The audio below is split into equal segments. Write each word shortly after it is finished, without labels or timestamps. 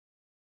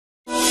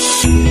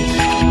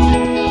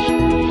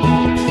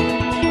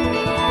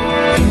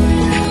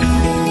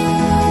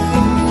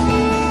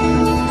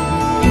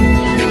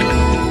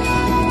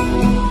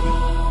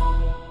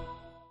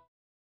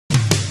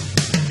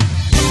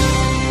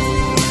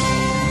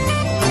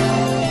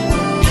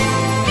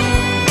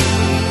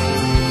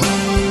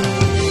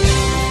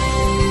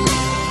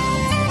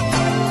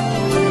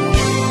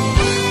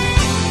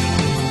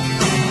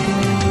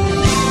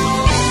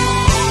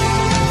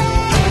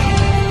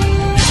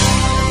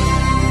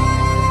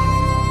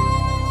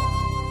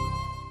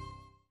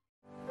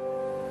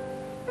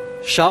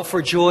Shout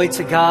for joy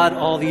to God,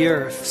 all the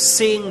earth.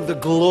 Sing the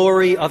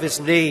glory of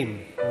His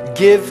name.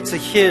 Give to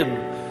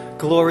Him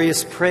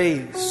glorious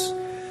praise.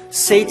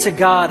 Say to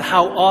God,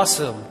 how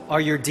awesome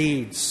are your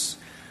deeds.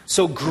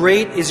 So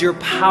great is your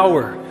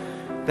power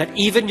that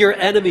even your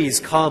enemies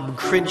come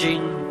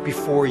cringing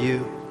before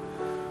you.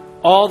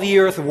 All the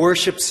earth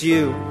worships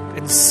you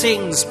and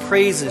sings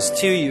praises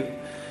to you.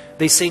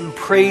 They sing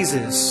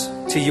praises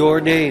to your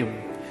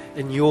name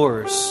and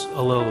yours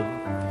alone.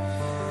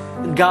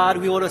 And God,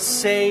 we want to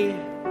say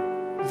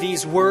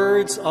these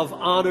words of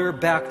honor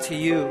back to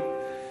you.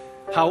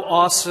 How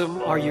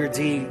awesome are your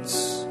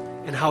deeds,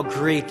 and how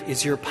great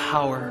is your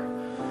power.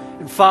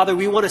 And Father,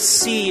 we want to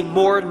see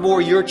more and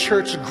more your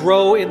church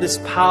grow in this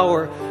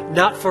power,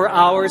 not for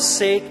our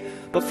sake,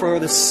 but for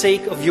the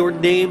sake of your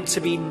name to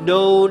be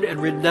known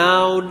and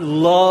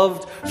renowned,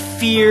 loved,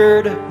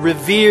 feared,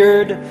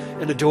 revered,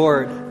 and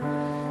adored.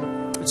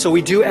 And so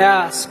we do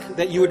ask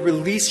that you would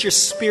release your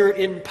Spirit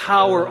in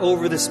power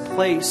over this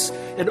place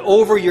and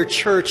over your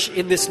church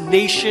in this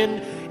nation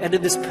and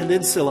in this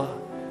peninsula.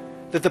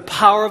 That the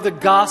power of the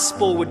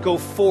gospel would go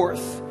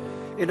forth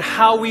in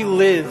how we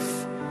live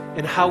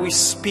and how we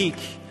speak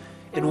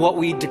and what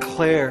we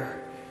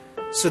declare,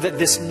 so that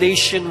this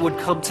nation would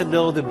come to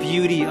know the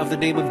beauty of the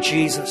name of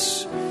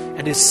Jesus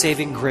and His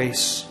saving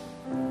grace.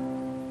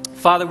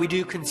 Father, we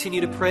do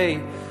continue to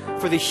pray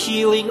for the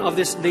healing of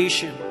this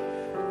nation.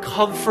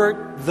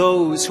 Comfort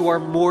those who are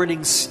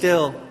mourning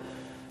still,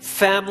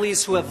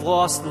 families who have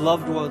lost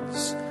loved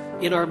ones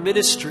in our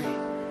ministry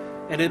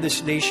and in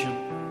this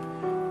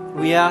nation.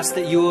 We ask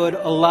that you would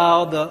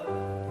allow the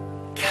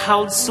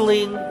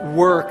counseling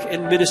work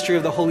and ministry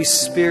of the Holy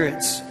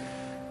Spirit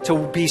to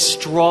be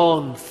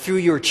strong through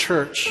your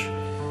church,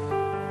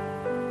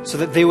 so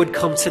that they would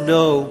come to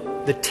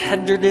know the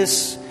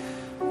tenderness,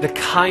 the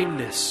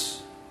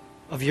kindness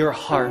of your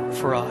heart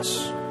for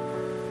us.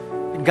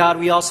 And God,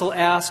 we also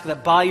ask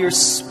that by your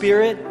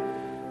Spirit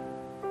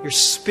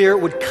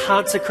would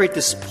consecrate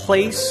this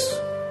place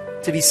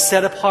to be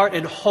set apart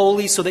and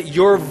holy, so that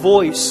your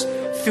voice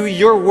through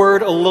your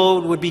word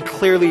alone would be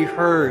clearly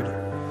heard.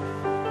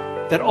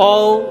 That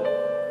all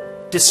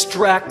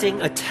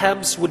distracting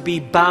attempts would be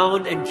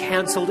bound and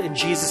canceled in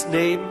Jesus'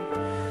 name,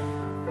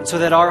 and so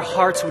that our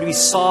hearts would be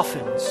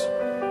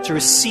softened to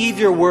receive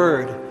your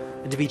word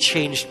and to be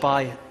changed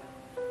by it.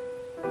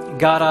 And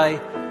God,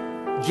 I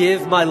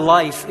give my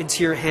life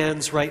into your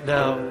hands right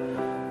now,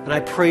 and I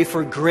pray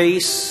for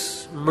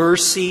grace,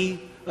 mercy,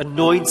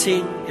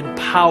 anointing, and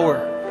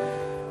power,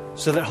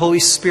 so that Holy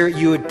Spirit,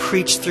 you would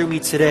preach through me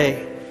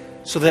today,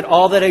 so that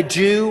all that I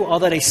do, all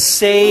that I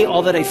say,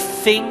 all that I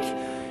think,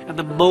 and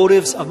the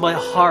motives of my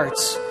heart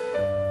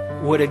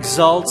would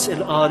exalt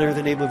and honor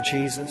the name of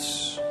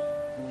Jesus.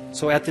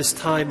 So at this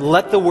time,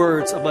 let the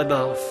words of my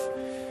mouth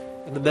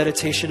and the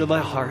meditation of my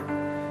heart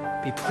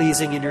be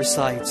pleasing in your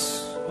sight,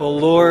 O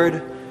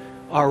Lord,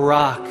 our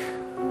rock,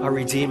 our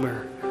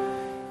Redeemer.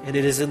 And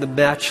it is in the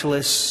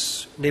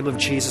matchless name of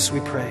Jesus we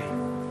pray.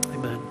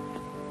 Amen.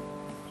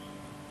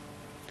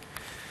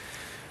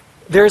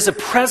 There is a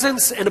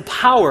presence and a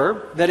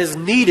power that is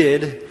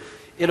needed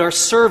in our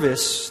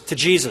service to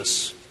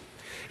Jesus.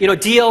 You know,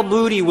 D.L.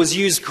 Moody was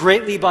used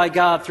greatly by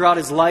God throughout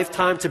his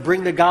lifetime to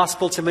bring the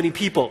gospel to many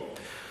people.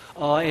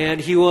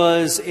 And he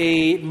was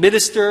a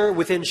minister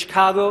within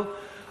Chicago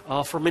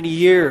for many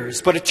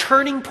years. But a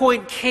turning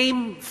point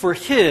came for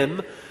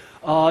him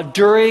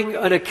during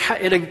an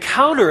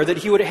encounter that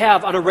he would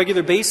have on a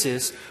regular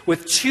basis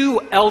with two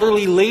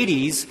elderly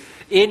ladies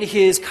in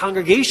his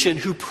congregation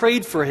who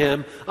prayed for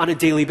him on a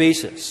daily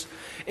basis.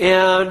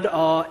 And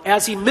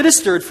as he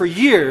ministered for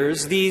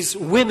years, these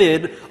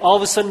women all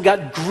of a sudden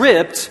got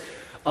gripped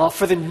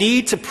for the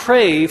need to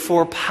pray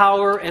for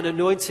power and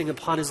anointing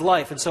upon his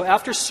life. And so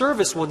after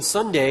service one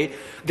Sunday,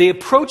 they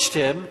approached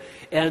him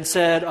and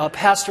said,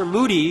 Pastor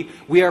Moody,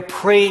 we are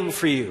praying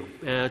for you.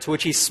 To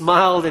which he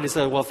smiled and he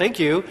said, well, thank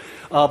you,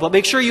 but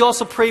make sure you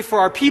also pray for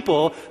our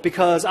people,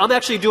 because I'm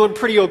actually doing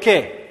pretty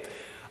okay.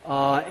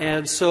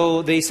 And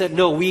so they said,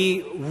 no,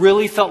 we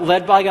really felt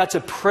led by God to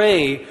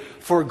pray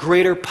for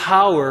greater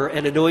power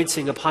and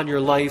anointing upon your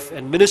life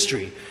and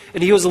ministry.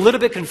 And he was a little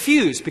bit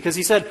confused, because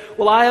he said,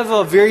 well, I have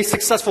a very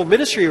successful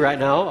ministry right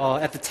now.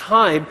 At the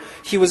time,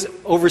 he was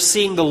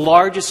overseeing the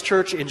largest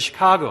church in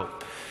Chicago.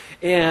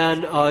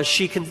 And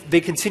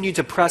they continued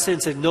to press in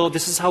and said, no,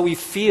 this is how we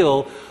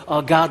feel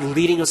God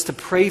leading us to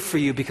pray for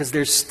you, because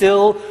there's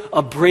still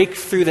a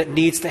breakthrough that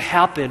needs to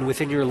happen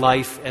within your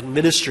life and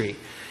ministry.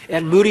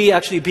 And Moody,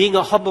 actually being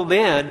a humble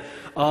man,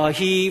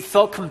 he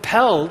felt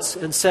compelled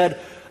and said,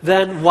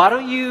 then why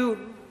don't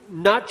you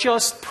not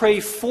just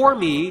pray for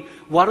me,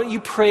 why don't you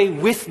pray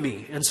with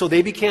me? And so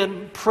they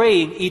began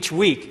praying each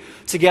week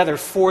together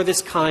for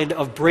this kind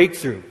of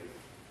breakthrough.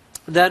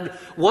 Then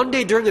one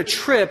day during a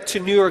trip to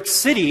New York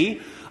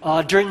City,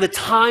 during the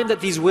time that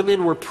these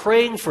women were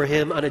praying for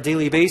him on a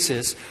daily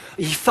basis,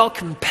 he felt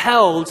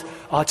compelled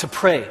to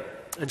pray.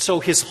 And so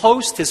his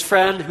host, his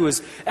friend who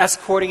was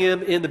escorting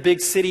him in the big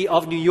city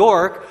of New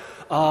York,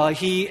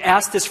 he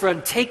asked his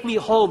friend, take me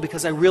home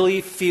because I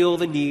really feel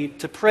the need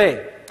to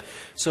pray.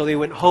 So they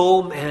went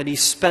home and he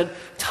spent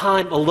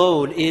time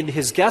alone in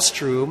his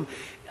guest room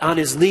on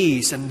his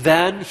knees. And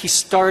then he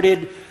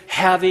started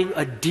having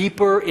a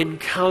deeper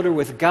encounter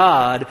with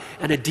God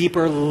and a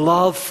deeper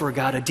love for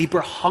God, a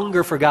deeper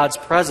hunger for God's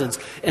presence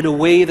in a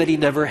way that he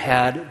never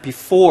had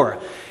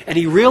before. And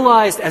he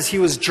realized as he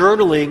was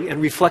journaling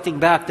and reflecting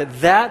back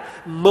that that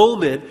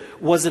moment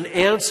was an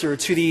answer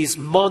to these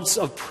months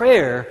of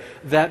prayer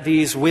that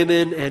these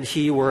women and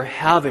he were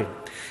having.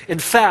 In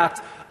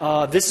fact,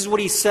 this is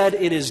what he said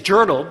in his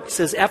journal. He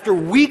says, after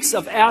weeks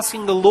of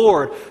asking the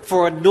Lord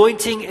for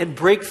anointing and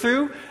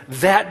breakthrough,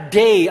 that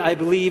day, I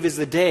believe, is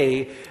the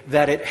day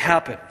that it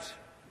happened.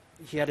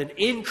 He had an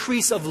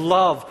increase of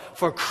love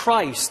for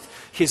Christ,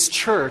 his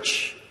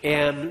church,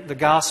 and the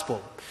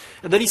gospel.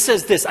 And then he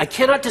says this, I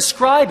cannot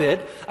describe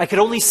it. I can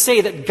only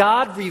say that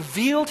God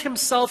revealed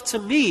himself to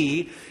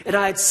me, and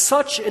I had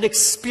such an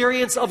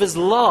experience of his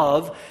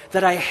love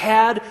that I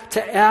had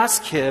to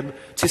ask him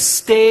to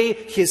stay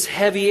his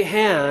heavy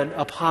hand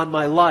upon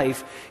my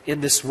life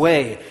in this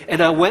way.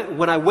 And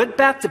when I went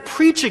back to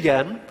preach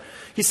again,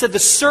 he said the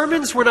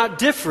sermons were not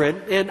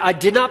different, and I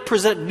did not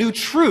present new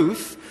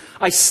truth.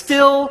 I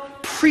still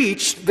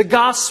preached the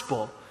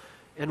gospel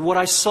and what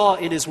I saw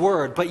in his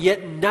word. But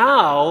yet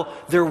now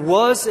there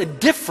was a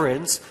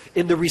difference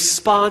in the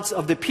response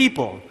of the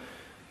people.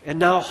 And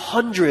now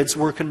hundreds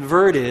were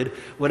converted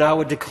when I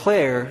would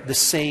declare the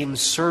same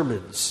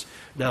sermons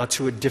now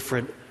to a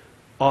different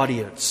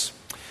audience.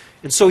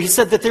 And so he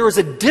said that there was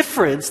a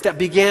difference that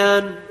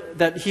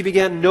he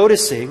began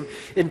noticing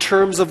in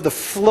terms of the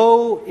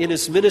flow in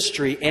his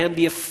ministry and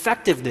the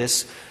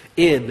effectiveness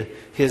in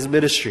his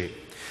ministry.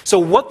 So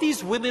what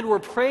these women were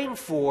praying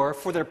for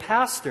their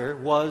pastor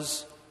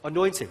was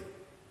anointing.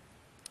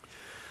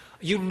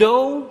 You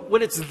know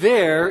when it's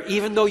there,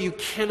 even though you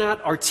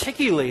cannot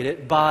articulate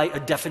it by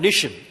a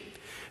definition.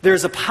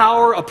 There's a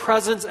power, a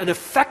presence, an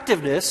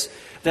effectiveness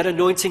that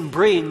anointing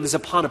brings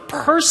upon a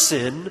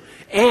person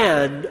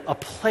and a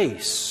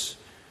place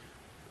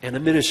and a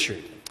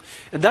ministry.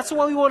 And that's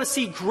what we want to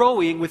see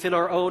growing within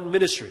our own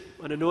ministry.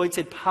 An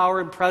anointed power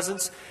and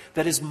presence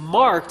that is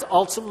marked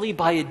ultimately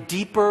by a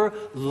deeper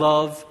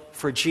love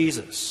for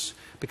Jesus.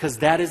 Because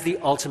that is the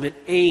ultimate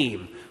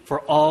aim for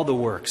all the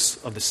works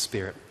of the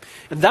Spirit.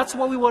 And that's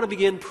what we want to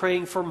begin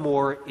praying for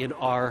more in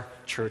our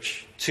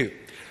church too.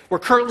 We're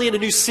currently in a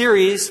new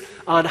series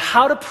on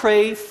how to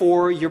pray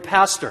for your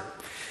pastor.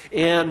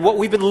 And what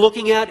we've been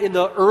looking at in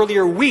the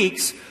earlier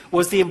weeks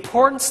was the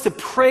importance to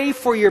pray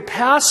for your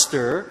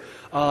pastor,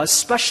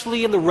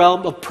 especially in the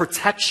realm of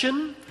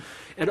protection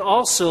and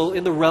also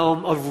in the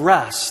realm of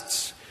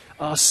rest.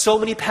 So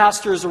many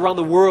pastors around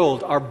the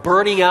world are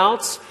burning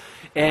out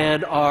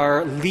and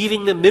are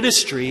leaving the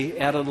ministry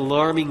at an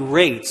alarming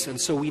rate.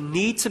 And so we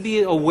need to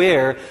be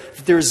aware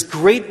that there's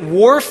great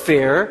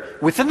warfare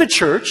within the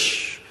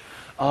church,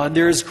 and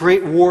there's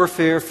great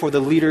warfare for the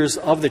leaders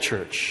of the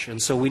church.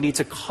 And so we need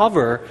to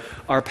cover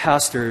our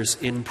pastors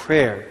in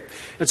prayer.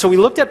 And so we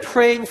looked at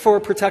praying for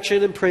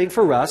protection and praying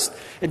for rest.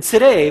 And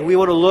today we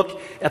want to look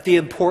at the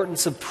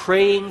importance of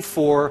praying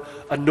for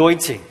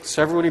anointing.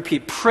 So everyone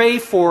repeat, pray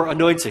for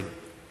anointing.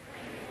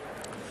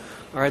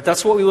 All right,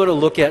 that's what we want to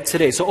look at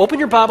today. So open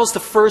your Bibles to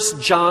 1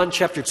 John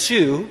chapter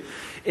 2,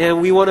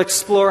 and we want to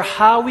explore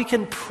how we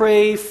can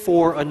pray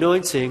for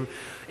anointing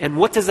and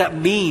what does that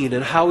mean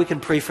and how we can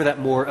pray for that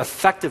more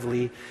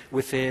effectively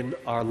within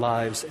our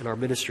lives and our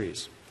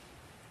ministries.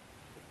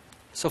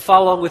 So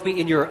follow along with me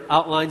in your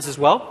outlines as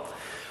well.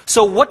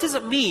 So what does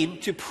it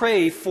mean to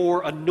pray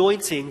for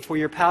anointing for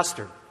your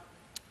pastor?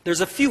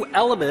 There's a few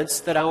elements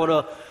that I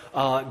want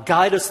to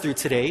guide us through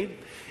today.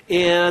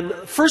 And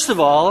first of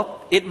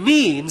all, it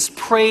means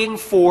praying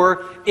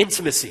for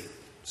intimacy.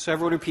 So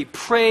everyone repeat,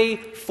 pray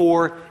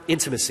for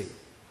intimacy.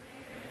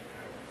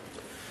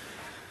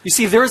 You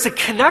see, there is a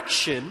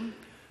connection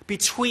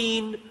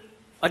between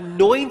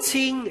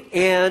anointing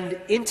and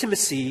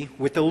intimacy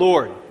with the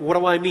Lord. What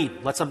do I mean?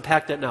 Let's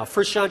unpack that now.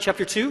 1 John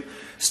chapter 2,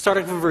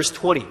 starting from verse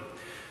 20. It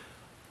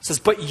says,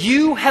 but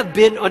you have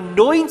been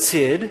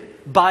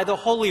anointed by the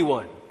Holy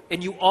One,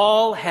 and you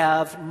all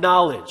have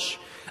knowledge.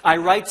 I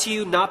write to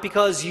you not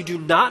because you do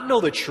not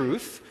know the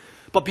truth,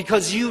 but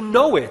because you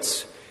know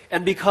it,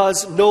 and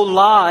because no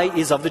lie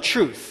is of the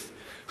truth.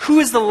 Who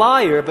is the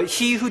liar but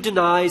he who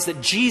denies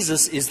that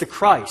Jesus is the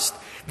Christ?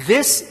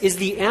 This is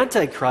the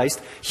Antichrist,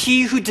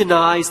 he who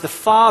denies the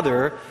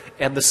Father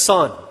and the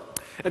Son.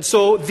 And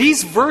so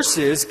these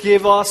verses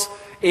give us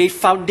a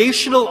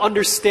foundational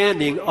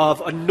understanding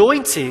of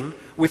anointing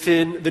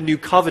within the new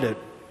covenant.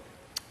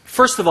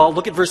 First of all,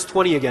 look at verse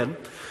 20 again.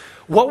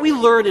 What we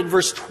learn in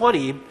verse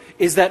 20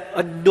 is that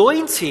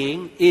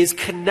anointing is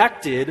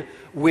connected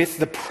with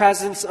the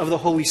presence of the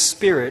Holy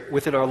Spirit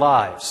within our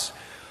lives.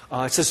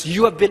 It says,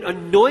 you have been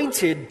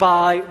anointed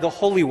by the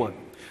Holy One.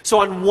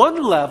 So on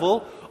one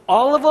level,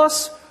 all of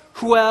us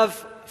who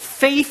have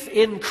faith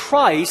in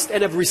Christ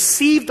and have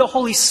received the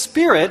Holy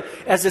Spirit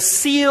as a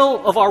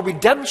seal of our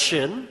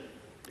redemption,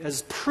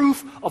 as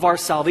proof of our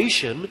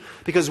salvation,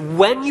 because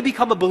when you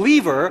become a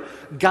believer,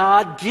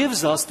 God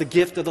gives us the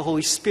gift of the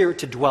Holy Spirit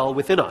to dwell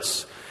within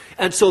us.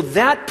 And so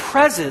that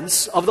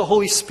presence of the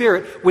Holy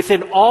Spirit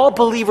within all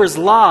believers'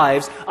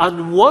 lives,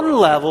 on one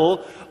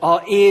level,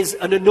 is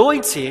an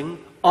anointing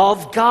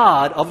of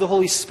God, of the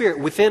Holy Spirit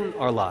within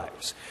our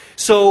lives.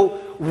 So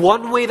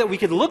one way that we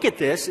can look at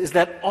this is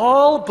that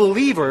all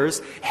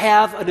believers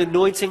have an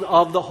anointing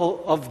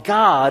of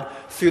God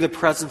through the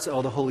presence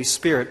of the Holy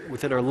Spirit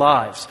within our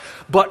lives.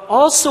 But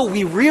also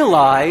we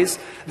realize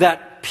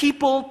that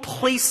people,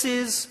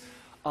 places,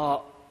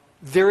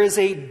 there is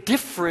a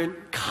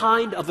different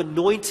kind of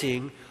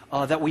anointing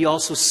that we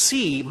also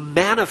see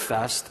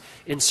manifest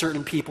in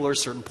certain people or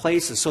certain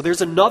places. So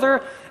there's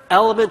another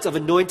element of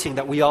anointing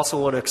that we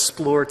also want to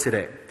explore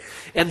today.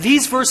 And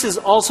these verses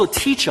also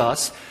teach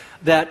us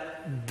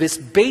that this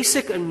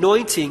basic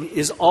anointing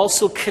is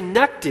also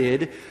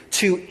connected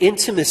to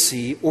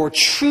intimacy or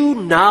true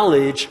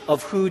knowledge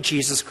of who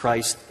Jesus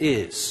Christ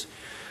is.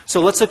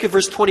 So let's look at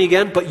verse 20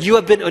 again. But you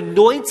have been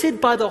anointed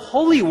by the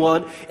Holy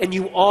One, and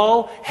you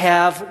all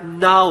have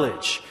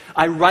knowledge.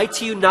 I write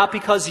to you not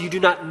because you do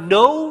not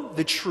know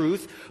the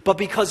truth, but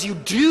because you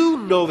do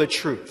know the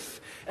truth.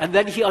 And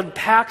then he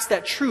unpacks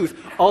that truth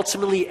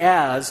ultimately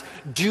as,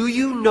 do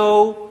you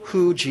know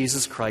who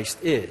Jesus Christ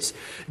is?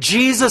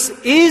 Jesus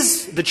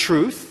is the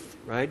truth,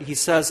 right? He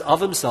says of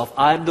himself,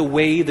 I am the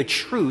way, the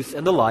truth,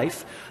 and the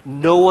life.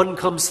 No one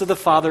comes to the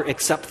Father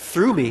except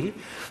through me.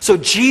 So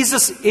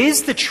Jesus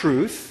is the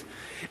truth.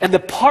 And the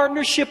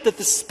partnership that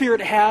the Spirit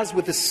has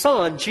with the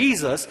Son,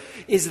 Jesus,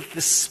 is that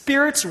the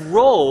Spirit's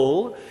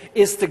role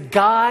is to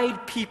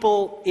guide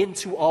people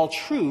into all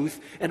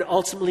truth and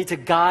ultimately to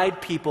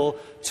guide people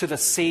to the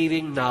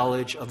saving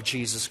knowledge of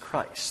Jesus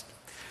Christ.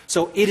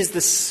 So it is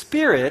the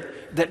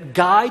Spirit that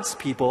guides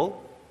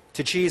people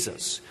to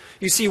Jesus.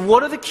 You see,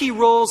 one of the key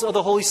roles of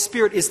the Holy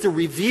Spirit is to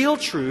reveal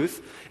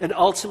truth and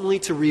ultimately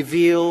to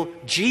reveal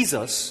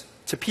Jesus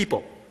to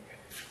people.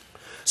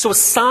 So a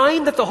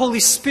sign that the Holy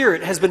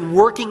Spirit has been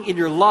working in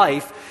your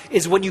life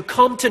is when you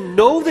come to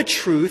know the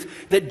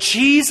truth that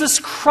Jesus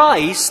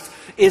Christ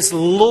is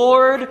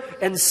Lord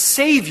and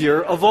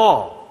Savior of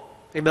all.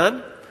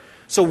 Amen?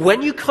 So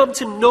when you come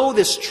to know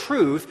this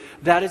truth,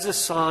 that is a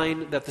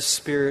sign that the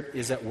Spirit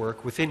is at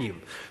work within you.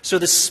 So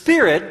the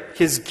Spirit,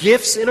 His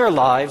gifts in our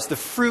lives, the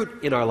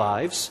fruit in our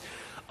lives,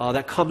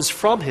 that comes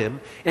from Him,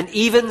 and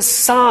even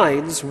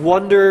signs,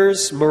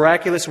 wonders,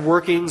 miraculous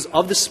workings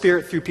of the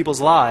Spirit through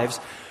people's lives,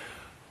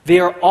 they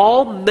are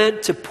all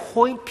meant to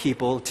point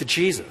people to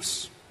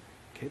Jesus.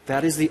 Okay?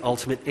 That is the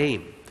ultimate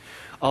aim.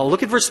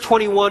 Look at verse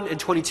 21 and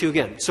 22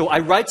 again. So I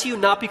write to you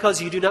not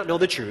because you do not know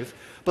the truth,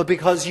 but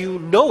because you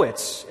know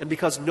it, and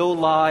because no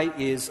lie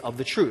is of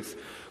the truth.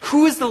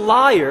 Who is the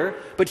liar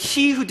but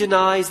he who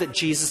denies that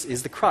Jesus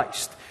is the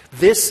Christ?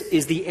 This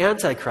is the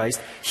Antichrist,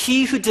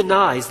 he who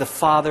denies the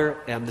Father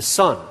and the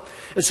Son.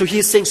 And so he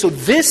is saying, so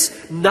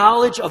this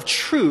knowledge of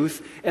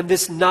truth and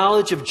this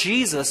knowledge of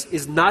Jesus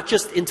is not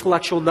just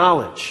intellectual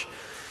knowledge.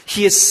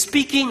 He is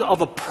speaking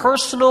of a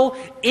personal,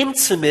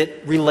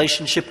 intimate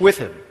relationship with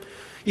Him.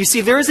 You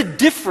see, there is a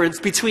difference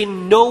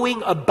between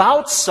knowing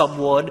about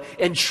someone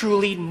and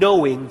truly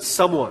knowing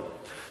someone.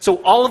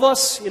 So all of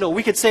us,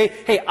 we could say,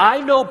 hey,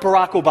 I know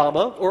Barack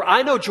Obama, or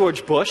I know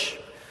George Bush.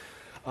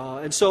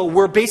 And so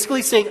we're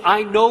basically saying,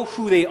 I know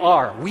who they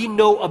are. We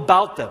know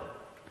about them.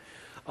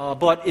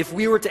 But if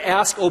we were to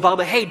ask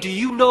Obama, hey, do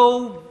you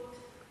know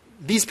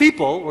these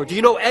people? Or do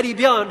you know Eddie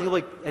Byun? He'll be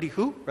like, Eddie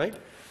who, right?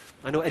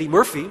 I know Eddie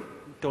Murphy.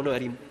 Don't know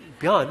Eddie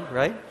Byun,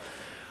 right?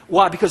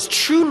 Why? Because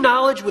true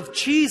knowledge with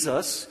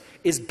Jesus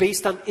is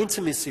based on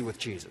intimacy with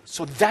Jesus.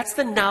 So that's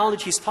the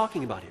knowledge he's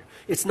talking about here.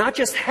 It's not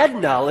just head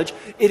knowledge,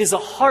 it is a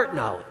heart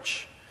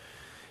knowledge.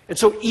 And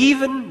so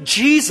even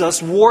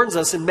Jesus warns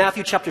us in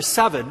Matthew chapter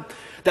 7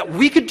 that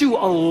we could do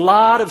a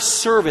lot of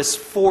service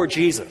for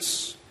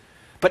Jesus,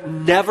 but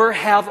never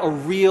have a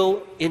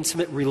real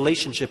intimate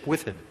relationship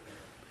with Him.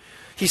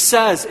 He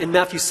says in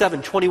Matthew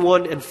 7,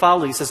 21 and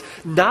following, he says,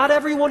 not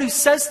everyone who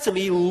says to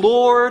me,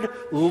 Lord,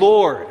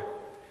 Lord,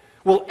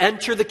 will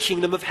enter the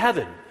kingdom of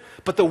heaven,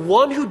 but the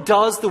one who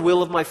does the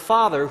will of my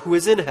Father who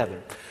is in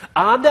heaven.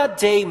 On that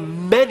day,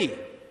 many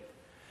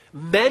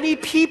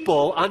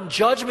people on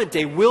Judgment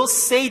Day will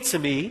say to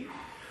me,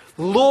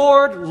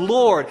 Lord,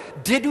 Lord,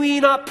 did we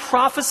not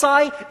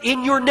prophesy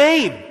in your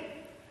name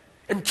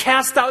and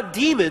cast out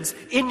demons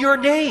in your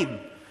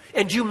name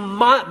and do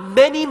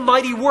many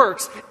mighty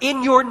works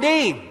in your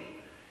name?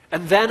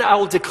 And then I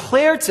will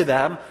declare to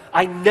them,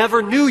 I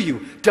never knew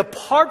you.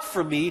 Depart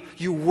from me,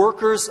 you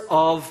workers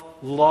of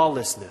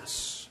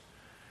lawlessness.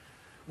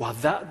 Wow,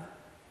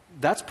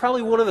 That's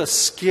probably one of the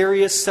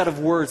scariest set of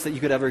words that you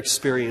could ever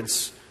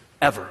experience,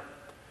 ever.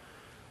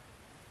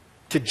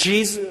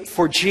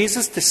 For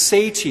Jesus to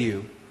say to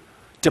you,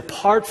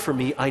 depart from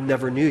me, I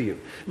never knew you.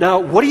 Now,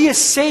 what he is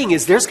saying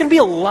is there's going to be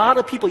a lot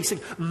of people. He's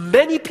saying,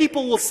 many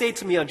people will say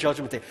to me on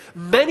Judgment Day.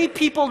 Many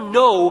people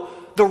know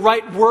the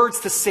right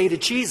words to say to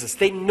Jesus.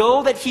 They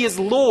know that he is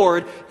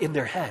Lord in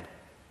their head.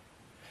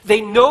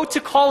 They know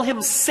to call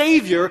him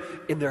Savior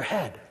in their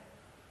head.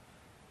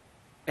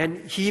 And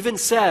he even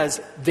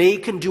says they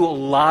can do a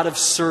lot of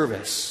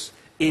service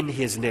in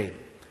his name.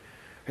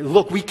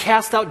 Look, we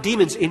cast out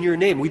demons in your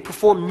name. We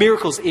perform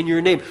miracles in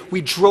your name.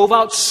 We drove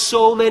out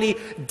so many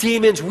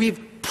demons. We've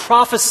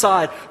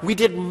prophesied. We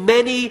did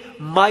many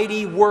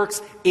mighty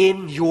works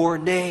in your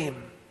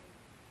name.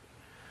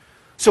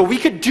 So we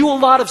could do a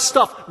lot of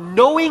stuff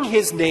knowing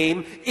his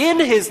name, in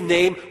his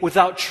name,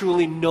 without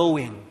truly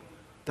knowing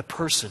the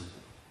person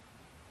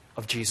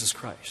of Jesus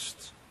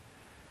Christ.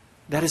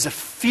 That is a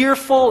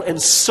fearful and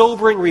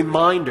sobering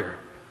reminder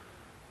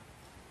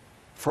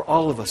for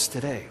all of us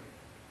today.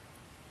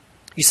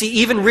 You see,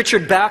 even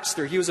Richard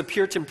Baxter, he was a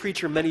Puritan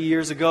preacher many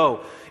years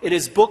ago, in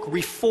his book,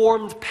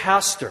 Reformed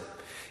Pastor.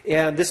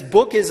 And this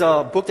book is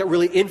a book that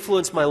really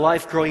influenced my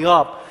life growing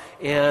up.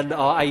 And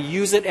I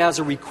use it as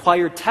a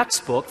required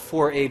textbook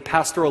for a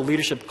pastoral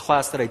leadership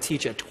class that I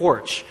teach at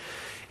Torch.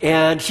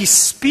 And he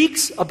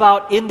speaks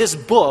about, in this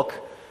book,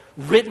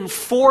 written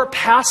for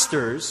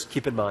pastors,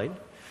 keep in mind,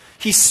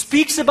 he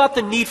speaks about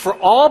the need for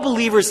all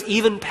believers,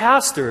 even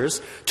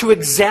pastors, to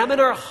examine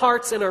our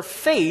hearts and our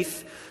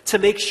faith to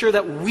make sure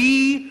that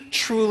we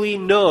truly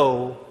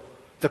know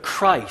the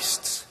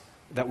Christ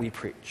that we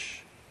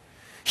preach.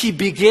 He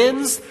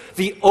begins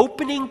the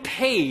opening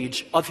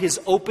page of his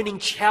opening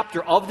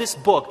chapter of this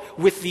book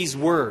with these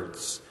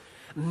words.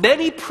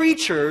 Many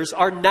preachers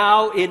are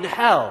now in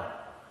hell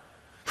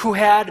who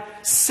had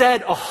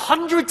said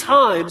 100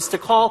 times to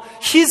call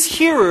his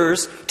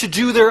hearers to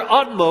do their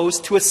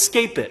utmost to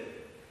escape it.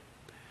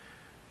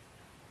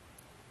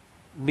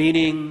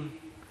 Meaning,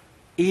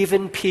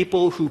 even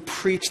people who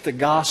preach the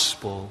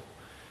gospel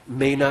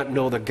may not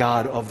know the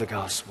God of the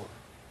gospel.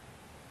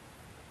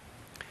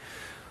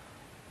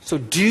 So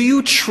do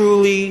you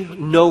truly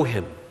know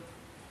him?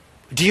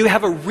 Do you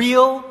have a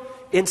real,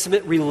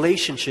 intimate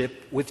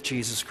relationship with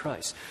Jesus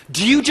Christ?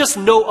 Do you just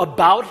know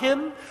about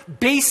him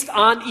based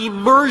on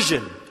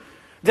immersion?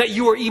 That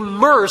you were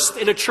immersed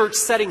in a church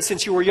setting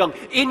since you were young.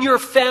 In your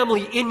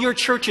family, in your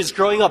churches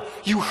growing up.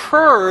 You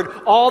heard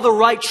all the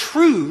right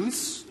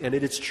truths, and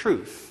it is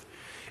truth.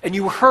 And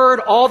you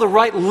heard all the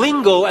right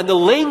lingo and the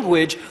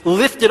language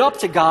lifted up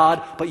to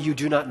God, but you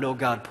do not know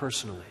God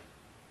personally.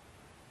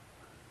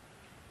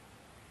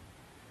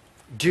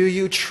 Do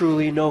you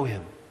truly know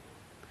him?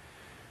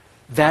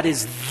 That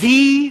is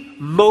the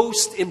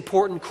most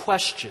important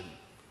question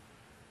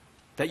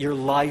that your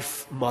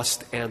life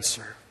must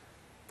answer.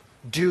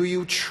 Do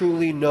you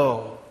truly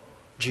know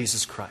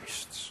Jesus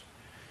Christ?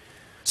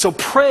 So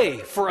pray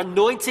for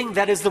anointing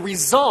that is the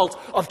result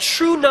of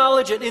true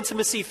knowledge and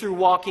intimacy through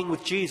walking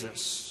with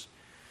Jesus.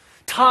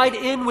 Tied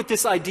in with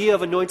this idea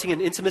of anointing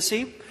and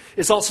intimacy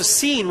is also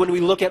seen when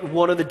we look at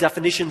one of the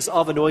definitions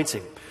of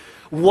anointing.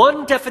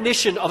 One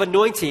definition of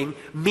anointing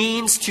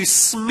means to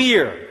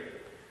smear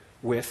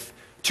with,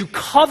 to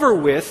cover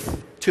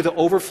with, to the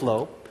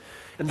overflow.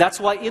 And that's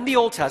why in the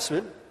Old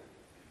Testament,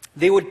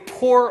 they would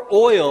pour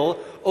oil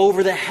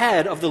over the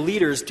head of the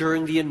leaders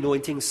during the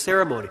anointing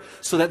ceremony,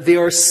 so that they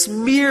are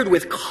smeared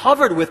with,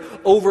 covered with,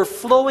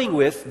 overflowing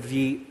with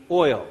the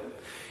oil.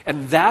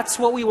 And that's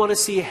what we want to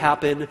see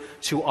happen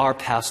to our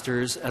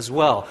pastors as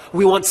well.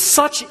 We want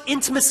such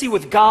intimacy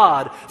with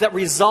God that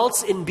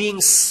results in being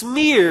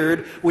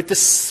smeared with the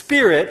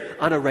Spirit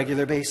on a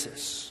regular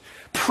basis.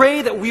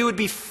 Pray that we would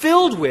be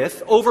filled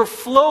with,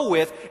 overflow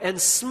with,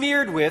 and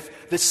smeared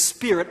with the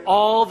Spirit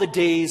all the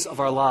days of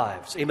our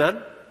lives.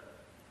 Amen?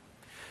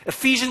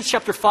 Ephesians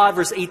chapter 5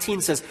 verse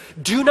 18 says,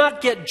 "Do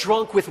not get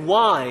drunk with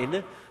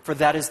wine, for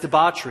that is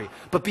debauchery,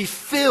 but be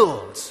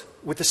filled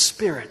with the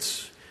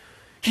Spirit."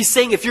 He's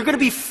saying if you're going to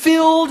be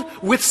filled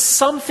with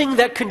something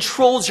that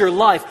controls your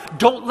life,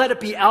 don't let it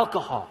be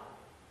alcohol.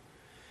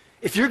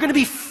 If you're going to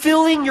be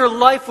filling your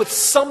life with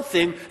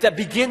something that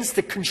begins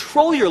to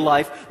control your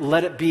life,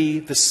 let it be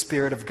the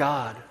Spirit of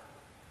God.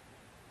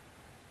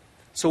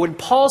 So when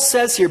Paul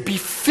says here, be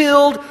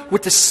filled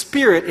with the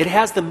Spirit, it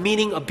has the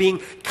meaning of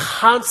being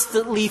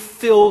constantly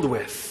filled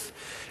with.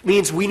 It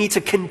means we need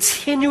to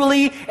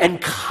continually and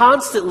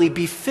constantly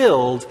be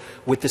filled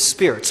with the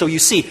Spirit. So you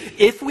see,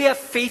 if we have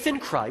faith in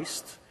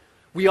Christ,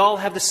 we all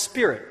have the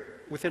Spirit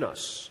within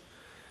us.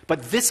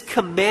 But this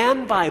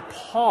command by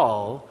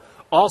Paul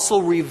also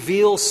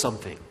reveals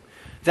something,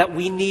 that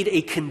we need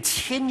a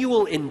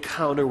continual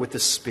encounter with the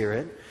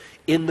Spirit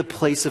in the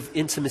place of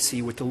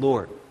intimacy with the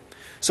Lord.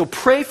 So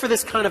pray for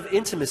this kind of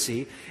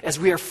intimacy as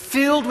we are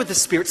filled with the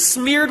Spirit,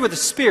 smeared with the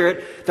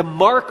Spirit. The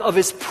mark of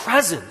his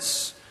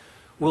presence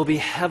will be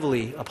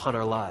heavily upon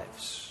our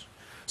lives.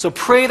 So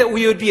pray that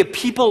we would be a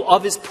people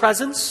of his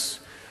presence,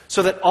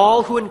 so that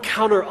all who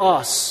encounter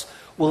us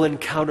will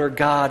encounter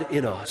God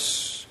in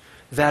us.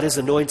 That is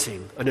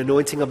anointing, an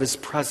anointing of His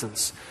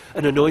presence,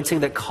 an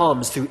anointing that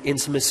comes through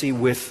intimacy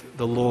with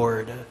the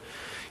Lord.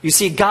 You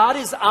see, God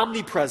is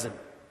omnipresent,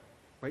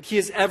 right? He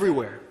is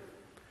everywhere.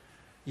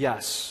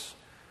 Yes.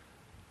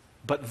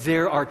 But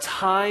there are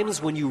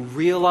times when you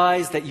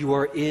realize that you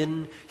are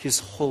in His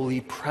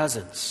holy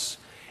presence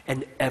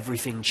and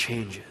everything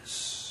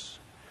changes.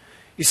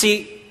 You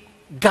see,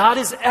 God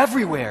is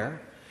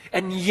everywhere.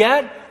 And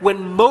yet,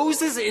 when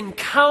Moses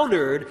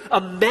encountered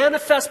a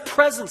manifest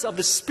presence of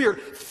the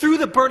Spirit through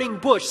the burning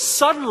bush,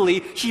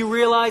 suddenly he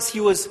realized he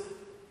was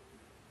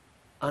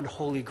on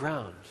holy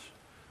ground.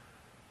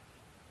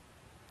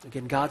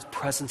 Again, God's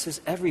presence is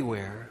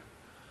everywhere.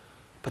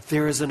 But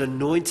there is an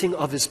anointing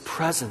of His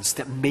presence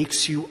that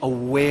makes you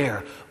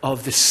aware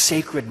of the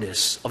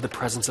sacredness of the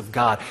presence of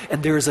God.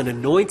 And there is an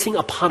anointing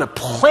upon a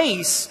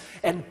place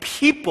and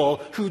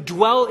people who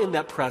dwell in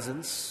that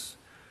presence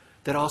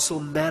that also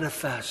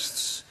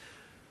manifests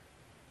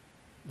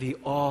the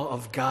awe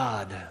of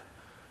God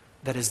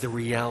that is the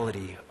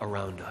reality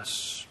around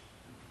us.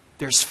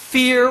 There's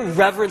fear,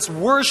 reverence,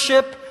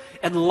 worship,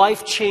 and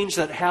life change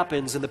that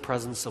happens in the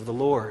presence of the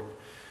Lord.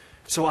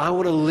 So I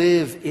want to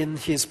live in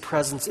His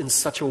presence in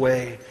such a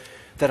way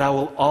that I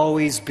will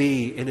always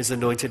be in His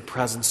anointed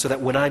presence, so that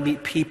when I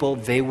meet people,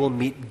 they will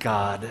meet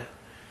God.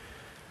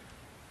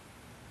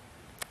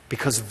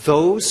 Because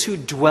those who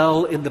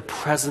dwell in the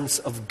presence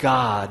of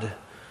God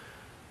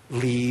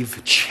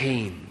leave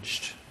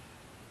changed.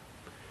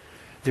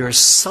 There is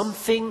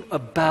something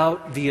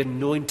about the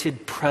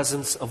anointed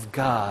presence of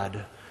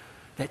God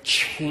that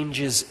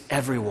changes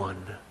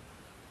everyone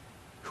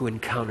who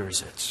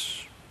encounters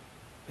it.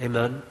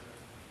 Amen?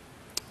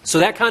 So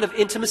that kind of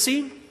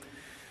intimacy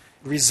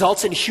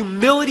results in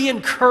humility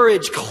and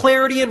courage,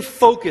 clarity and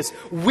focus,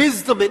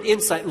 wisdom and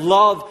insight,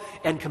 love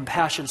and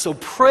compassion. So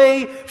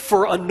pray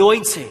for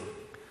anointing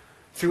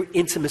through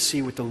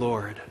intimacy with the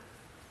Lord.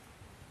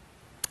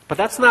 But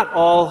that's not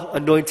all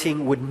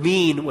anointing would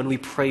mean when we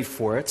pray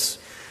for it.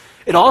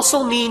 It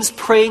also means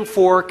praying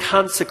for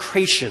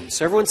consecration.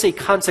 So everyone say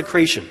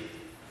consecration.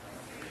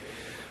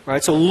 All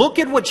right, so look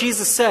at what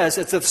Jesus says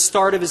at the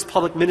start of His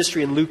public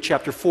ministry in Luke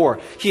chapter 4.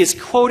 He is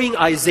quoting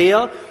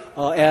Isaiah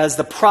as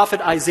the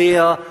prophet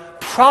Isaiah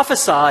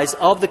prophesies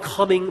of the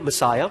coming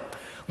Messiah.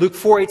 Luke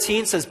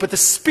 4:18 says, "But the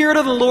Spirit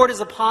of the Lord is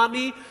upon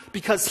me,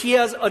 because He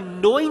has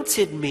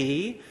anointed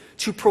me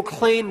to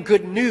proclaim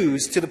good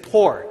news to the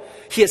poor.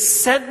 He has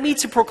sent me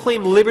to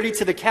proclaim liberty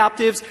to the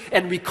captives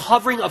and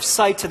recovering of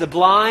sight to the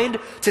blind,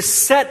 to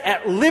set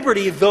at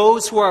liberty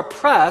those who are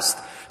oppressed,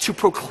 to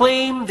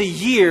proclaim the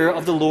year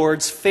of the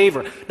Lord's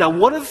favor." Now,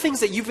 one of the things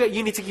that you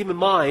need to keep in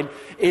mind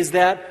is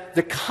that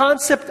the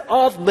concept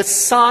of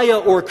Messiah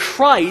or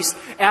Christ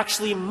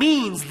actually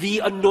means the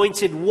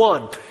anointed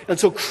one. And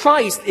so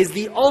Christ is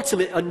the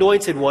ultimate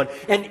anointed one.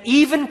 And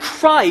even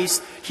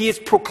Christ, He is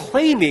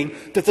proclaiming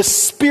that the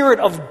Spirit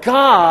of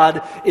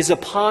God is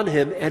upon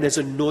Him and has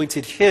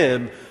anointed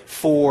Him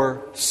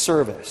for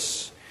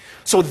service.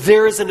 So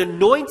there is an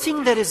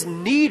anointing that is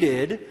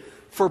needed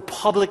for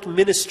public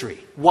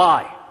ministry.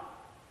 Why?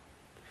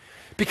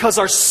 Because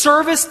our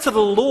service to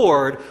the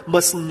Lord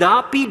must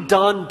not be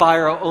done by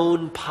our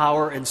own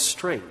power and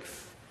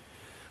strength.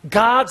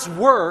 God's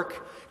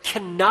work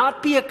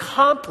cannot be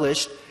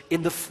accomplished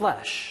in the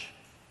flesh.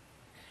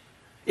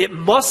 It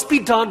must be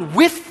done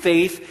with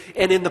faith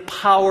and in the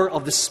power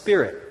of the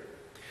Spirit.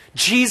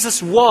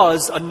 Jesus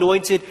was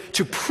anointed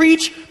to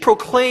preach,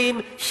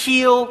 proclaim,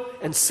 heal,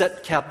 and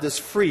set captives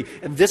free.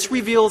 And this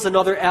reveals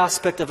another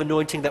aspect of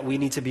anointing that we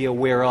need to be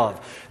aware of.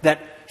 That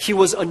He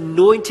was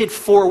anointed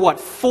for what?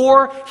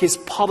 For His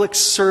public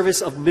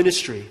service of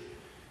ministry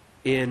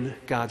in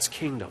God's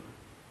kingdom.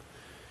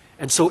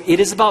 And so it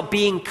is about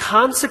being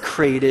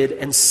consecrated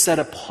and set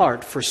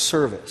apart for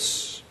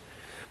service.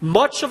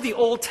 Much of the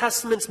Old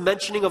Testament's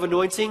mentioning of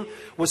anointing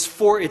was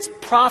for its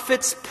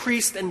prophets,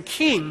 priests, and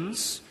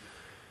kings,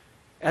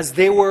 as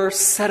they were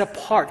set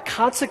apart,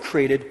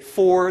 consecrated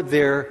for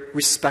their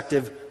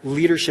respective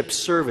leadership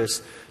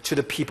service to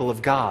the people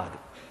of God.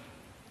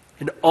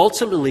 And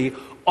ultimately,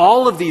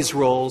 all of these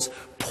roles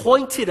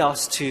pointed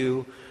us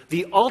to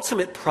the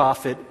ultimate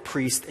prophet,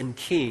 priest, and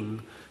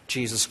king,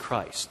 Jesus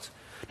Christ.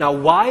 Now,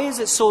 why is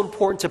it so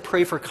important to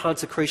pray for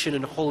consecration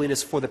and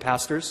holiness for the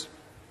pastors?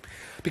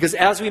 Because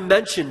as we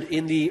mentioned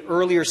in the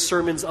earlier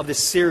sermons of this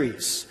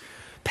series,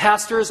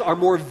 pastors are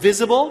more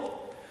visible.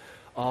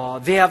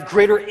 They have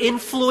greater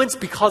influence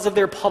because of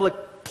their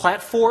public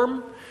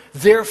platform.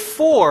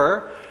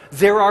 Therefore,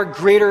 there are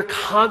greater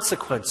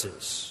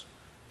consequences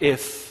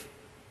if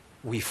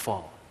we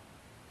fall.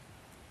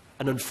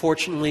 And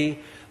unfortunately,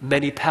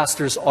 many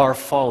pastors are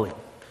falling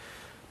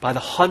by the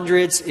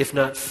hundreds, if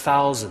not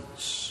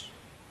thousands.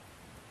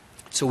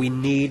 So we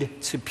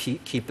need to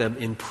keep them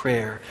in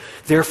prayer.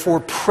 Therefore,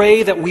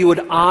 pray that we would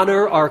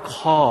honor our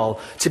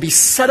call to be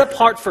set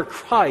apart for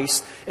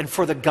Christ and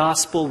for the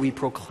gospel we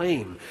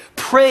proclaim.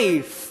 Pray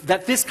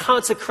that this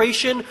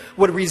consecration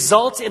would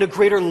result in a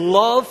greater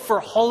love for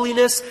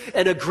holiness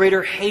and a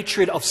greater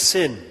hatred of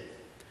sin.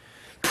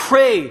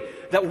 Pray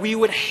that we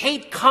would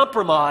hate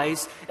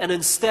compromise and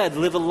instead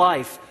live a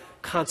life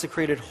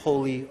consecrated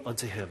wholly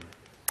unto Him.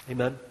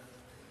 Amen?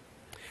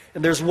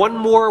 And there's one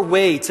more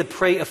way to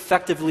pray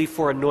effectively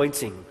for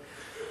anointing.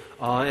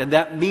 And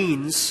that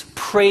means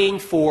praying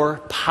for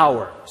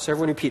power. So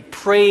everyone repeat,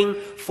 praying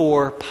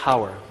for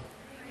power.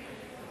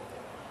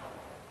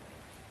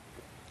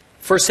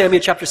 1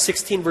 Samuel chapter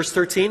 16, verse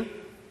 13. It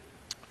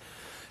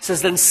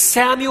says, Then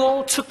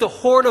Samuel took the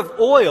horn of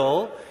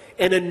oil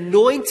and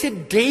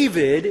anointed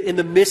David in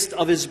the midst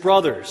of his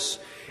brothers.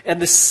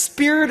 And the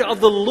Spirit of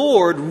the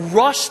Lord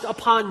rushed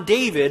upon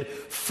David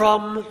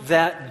from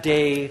that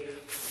day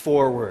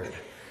forward.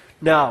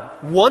 Now,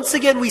 once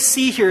again, we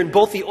see here in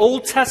both the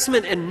Old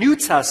Testament and New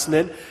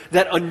Testament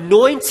that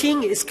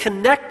anointing is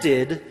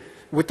connected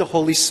with the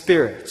Holy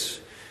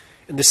Spirit.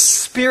 And the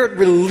Spirit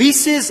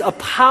releases a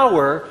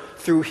power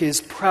through His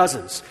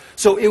presence.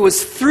 So it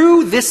was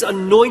through this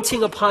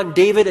anointing upon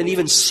David and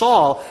even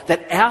Saul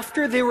that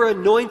after they were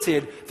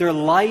anointed, their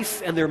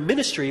life and their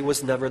ministry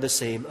was never the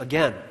same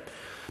again.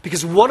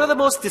 Because one of the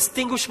most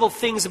distinguishable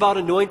things about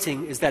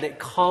anointing is that it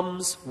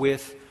comes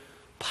with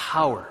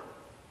power.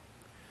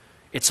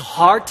 It's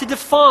hard to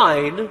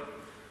define,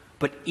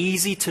 but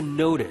easy to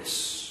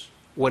notice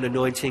when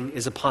anointing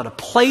is upon a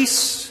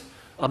place,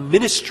 a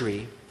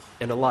ministry,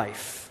 and a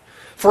life.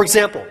 For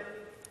example,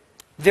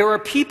 there are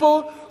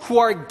people who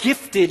are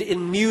gifted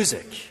in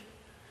music,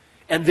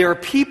 and there are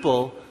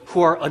people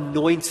who are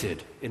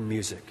anointed in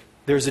music.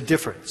 There's a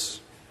difference.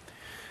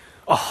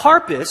 A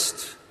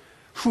harpist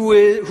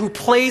who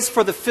plays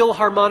for the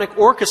Philharmonic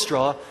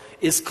Orchestra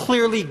is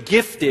clearly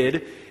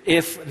gifted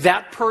if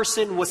that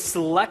person was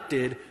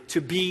selected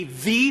to be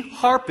the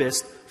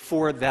harpist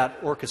for that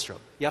orchestra.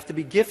 You have to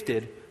be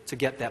gifted to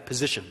get that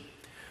position.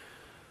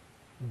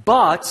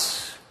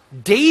 But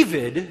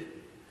David,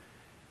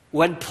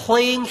 when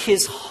playing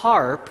his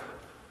harp,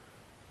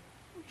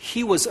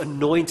 he was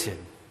anointed.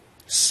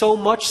 So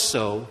much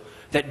so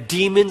that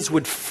demons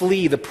would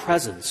flee the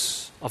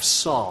presence of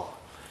Saul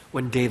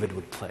when David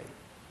would play.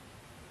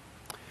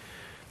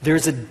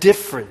 There's a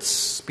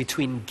difference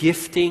between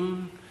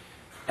gifting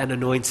and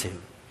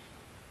anointing.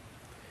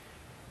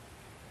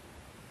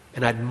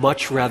 And I'd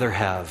much rather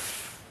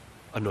have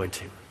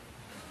anointing.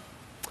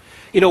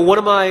 You know, one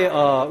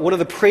of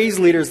the praise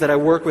leaders that I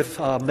worked with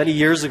many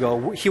years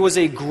ago, he was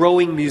a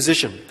growing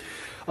musician.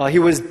 He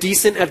was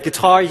decent at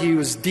guitar, he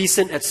was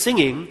decent at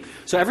singing,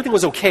 so everything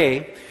was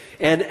okay.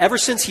 And ever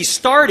since he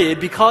started,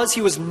 because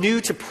he was new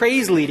to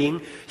praise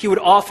leading, he would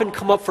often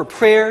come up for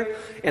prayer.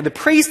 And the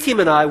praise team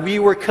and I, we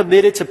were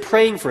committed to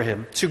praying for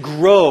him to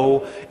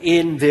grow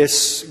in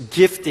this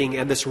gifting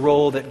and this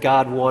role that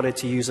God wanted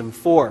to use him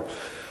for.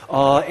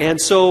 And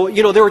so,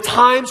 you know, there were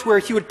times where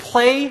he would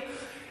play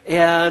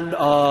and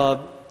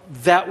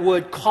that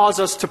would cause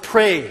us to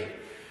pray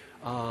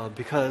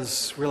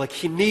because we're like,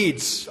 he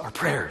needs our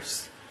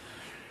prayers.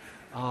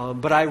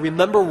 But I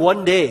remember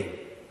one day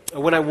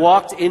when I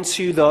walked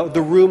into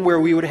the room where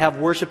we would have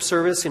worship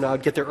service, you know,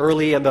 I'd get there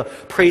early and the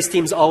praise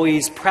team's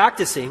always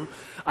practicing.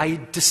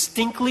 I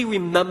distinctly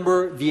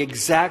remember the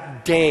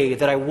exact day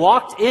that I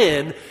walked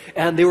in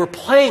and they were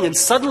playing, and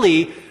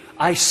suddenly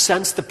I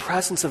sensed the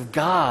presence of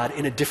God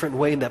in a different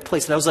way in that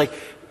place. And I was like,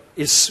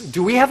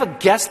 do we have a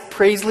guest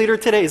praise leader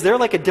today? Is there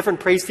like a different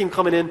praise team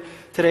coming in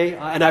today?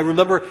 And I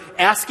remember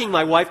asking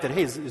my wife that,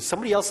 hey, is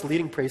somebody else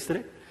leading praise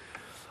today?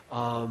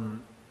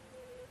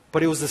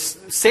 But it was the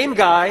same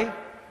guy,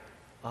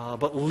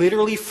 but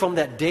literally from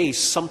that day,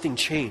 something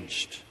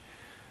changed.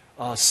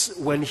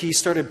 When he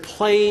started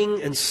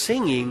playing and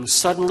singing,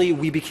 suddenly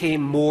we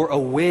became more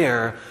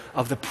aware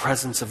of the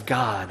presence of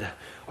God.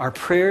 Our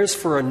prayers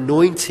for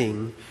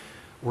anointing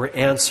were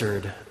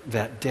answered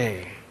that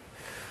day.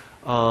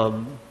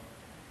 Like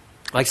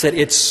I said,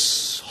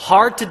 it's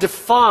hard to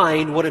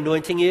define what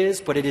anointing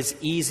is, but it is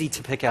easy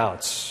to pick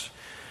out.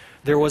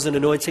 There was an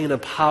anointing and a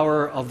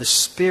power of the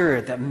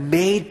Spirit that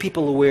made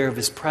people aware of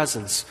His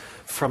presence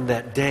from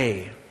that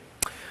day.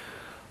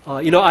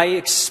 You know, I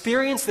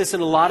experienced this in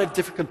a lot of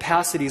different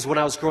capacities when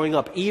I was growing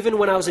up. Even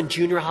when I was in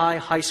junior high,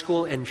 high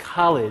school, and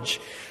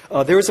college,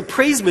 there was a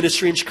praise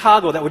ministry in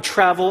Chicago that would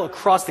travel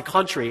across the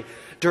country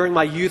during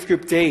my youth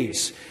group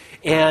days.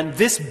 And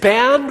this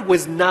band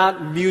was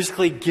not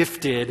musically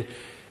gifted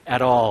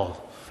at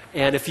all.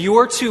 And if you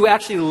were to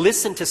actually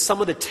listen to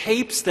some of the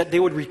tapes that they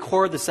would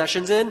record the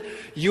sessions in,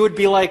 you would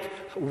be like,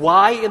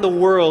 why in the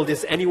world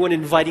is anyone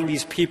inviting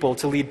these people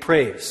to lead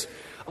praise?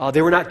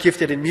 They were not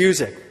gifted in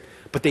music,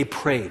 but they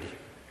prayed.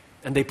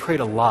 And they prayed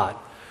a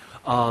lot.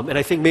 And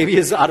I think maybe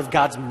it's out of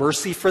God's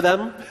mercy for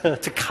them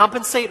to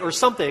compensate or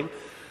something.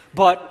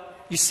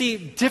 But you see,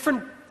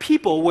 different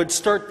people would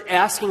start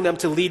asking them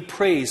to lead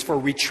praise for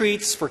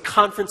retreats, for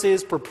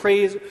conferences, for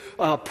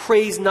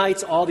praise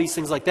nights, all these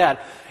things like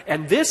that.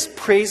 And this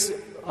praise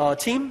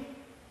team,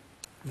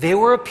 they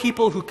were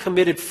people who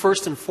committed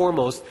first and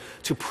foremost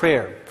to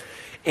prayer.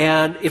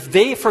 And if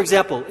they, for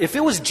example, if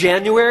it was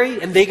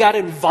January and they got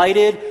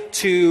invited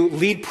to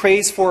lead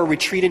praise for a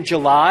retreat in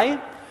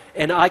July,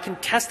 and I can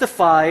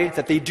testify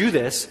that they do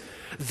this,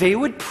 they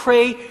would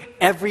pray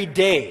every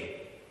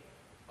day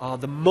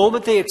the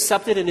moment they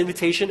accepted an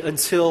invitation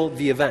until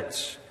the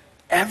event.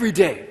 Every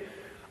day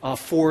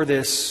for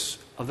this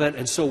event.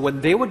 And so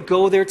when they would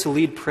go there to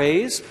lead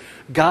praise,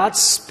 God's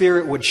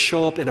Spirit would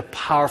show up in a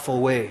powerful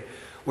way,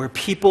 where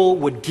people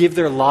would give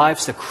their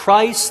lives to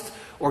Christ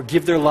or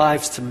give their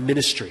lives to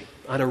ministry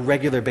on a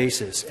regular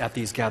basis at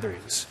these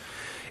gatherings.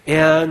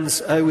 And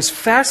it was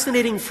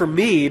fascinating for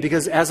me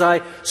because as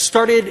I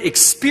started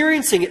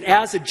experiencing it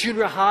as a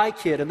junior high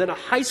kid and then a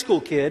high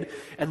school kid,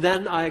 and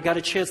then I got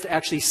a chance to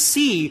actually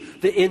see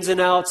the ins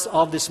and outs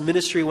of this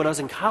ministry when I was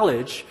in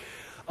college,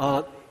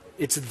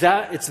 it's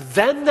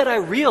then that I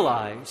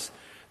realized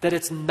that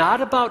it's not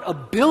about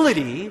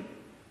ability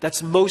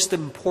that's most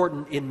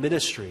important in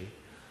ministry.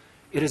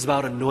 It is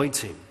about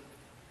anointing.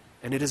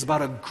 And it is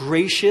about a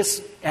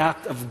gracious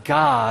act of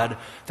God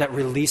that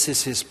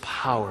releases His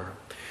power.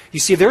 You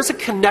see, there's a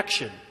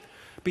connection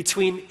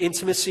between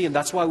intimacy, and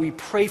that's why we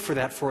pray for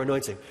that for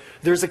anointing.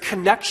 There's a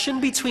connection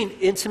between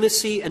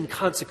intimacy and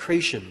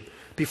consecration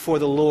before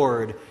the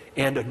Lord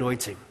and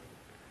anointing.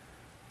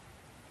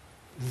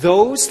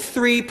 Those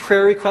three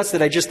prayer requests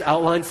that I just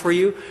outlined for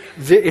you,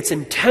 it's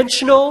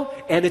intentional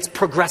and it's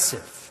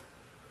progressive.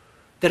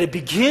 That it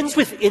begins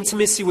with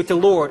intimacy with the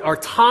Lord. Our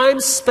time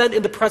spent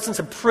in the presence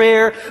of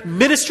prayer,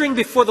 ministering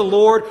before the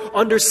Lord,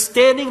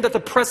 understanding that the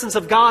presence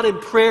of God in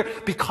prayer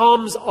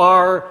becomes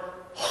our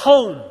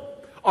home,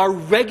 our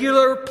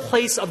regular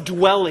place of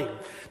dwelling.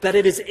 That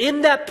it is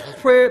in that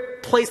prayer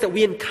place that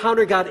we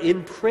encounter God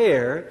in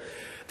prayer,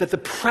 that the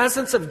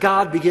presence of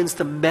God begins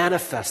to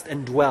manifest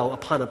and dwell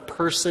upon a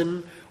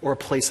person or a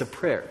place of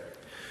prayer.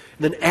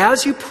 And then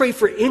as you pray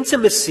for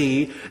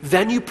intimacy,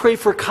 then you pray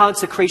for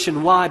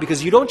consecration. Why?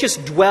 Because you don't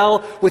just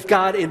dwell with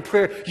God in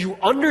prayer. You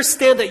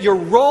understand that your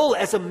role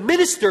as a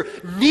minister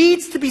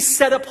needs to be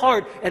set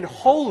apart and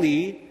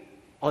holy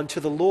unto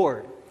the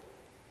Lord.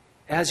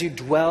 As you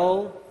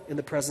dwell in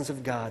the presence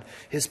of God,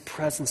 His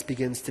presence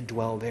begins to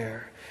dwell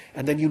there.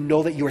 And then you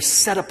know that you are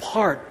set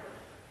apart,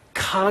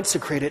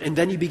 consecrated, and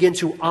then you begin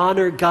to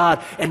honor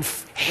God and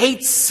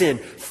hate sin,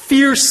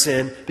 fear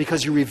sin,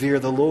 because you revere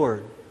the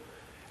Lord.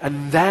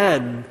 And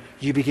then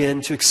you begin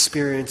to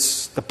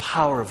experience the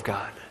power of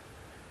God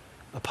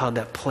upon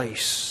that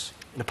place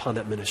and upon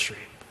that ministry.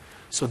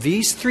 So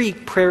these three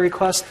prayer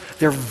requests,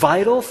 they're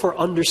vital for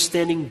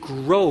understanding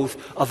growth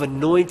of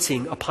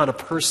anointing upon a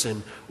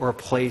person or a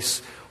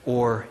place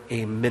or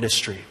a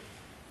ministry.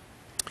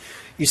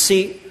 You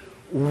see,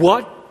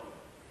 what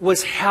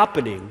was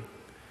happening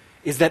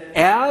is that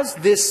as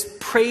this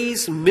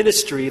praise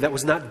ministry that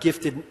was not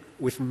gifted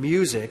with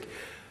music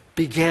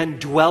began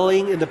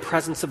dwelling in the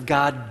presence of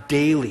God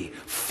daily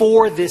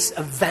for this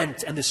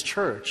event and this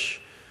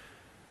church,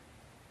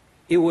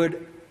 it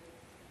would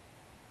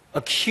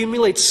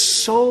accumulate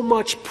so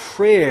much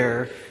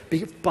prayer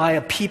by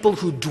a people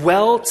who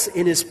dwelt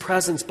in His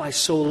presence by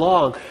so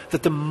long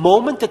that the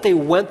moment that they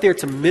went there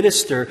to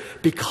minister,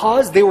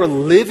 because they were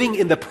living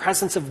in the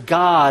presence of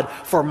God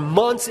for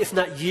months, if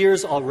not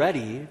years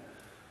already,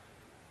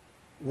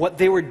 what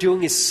they were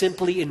doing is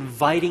simply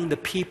inviting the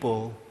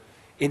people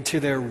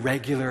into their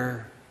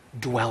regular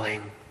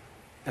dwelling,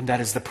 and that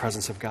is the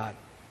presence of God.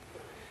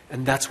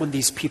 And that's when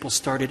these people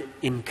started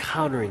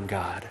encountering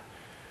God,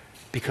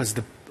 because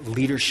the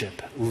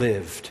leadership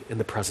lived in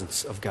the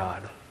presence of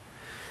God.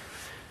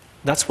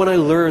 That's when I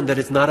learned that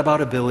it's not about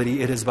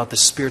ability, it is about the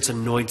Spirit's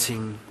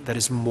anointing that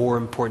is more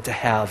important to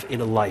have in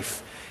a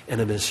life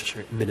and a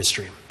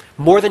ministry.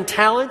 More than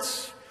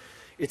talents,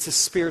 it's the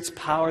Spirit's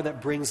power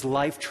that brings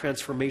life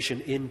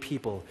transformation in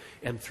people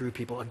and through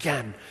people.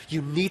 Again,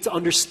 you need to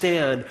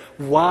understand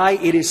why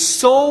it is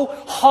so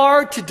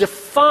hard to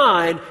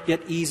define,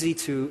 yet easy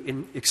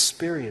to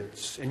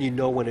experience. And you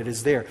know when it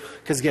is there.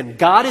 Because again,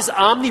 God is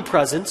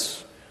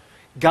omnipresent.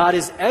 God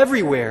is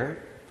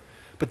everywhere.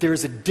 But there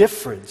is a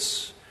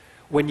difference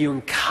when you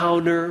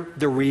encounter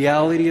the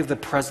reality of the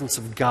presence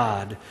of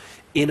God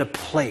in a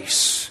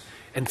place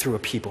and through a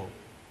people.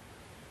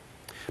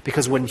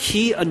 Because when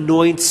He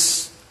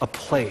anoints a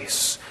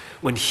place,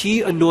 when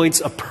He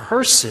anoints a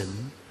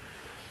person,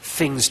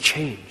 things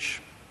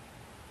change.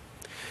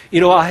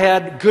 You know, I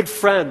had good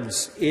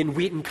friends in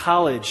Wheaton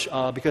College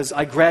because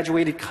I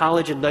graduated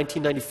college in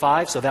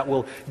 1995, so that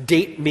will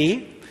date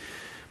me,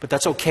 but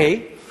that's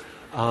okay.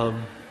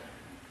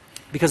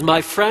 Because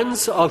my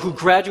friends who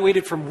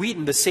graduated from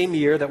Wheaton the same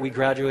year that we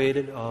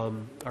graduated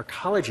our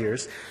college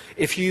years,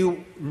 if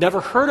you never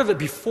heard of it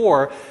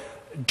before,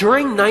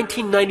 during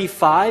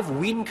 1995,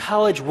 Wheaton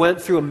College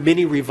went through a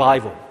mini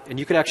revival. And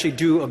you could actually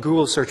do a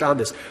Google search on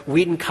this.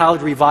 Wheaton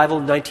College Revival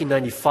in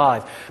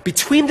 1995.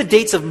 Between the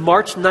dates of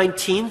March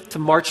 19th to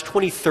March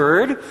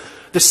 23rd,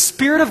 the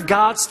Spirit of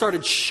God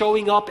started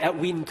showing up at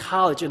Wheaton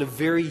College in a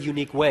very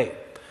unique way.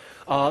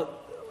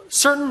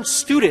 Certain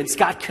students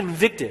got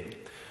convicted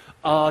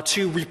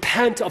to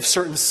repent of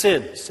certain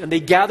sins. And they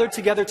gathered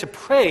together to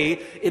pray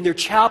in their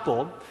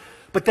chapel.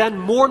 But then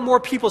more and more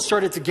people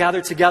started to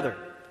gather together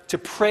to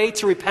pray,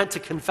 to repent,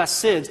 to confess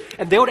sins.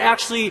 And they would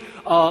actually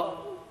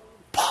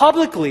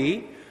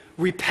publicly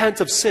repent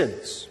of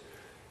sins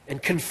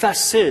and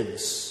confess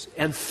sins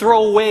and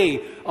throw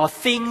away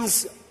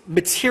things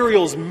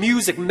materials,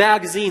 music,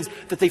 magazines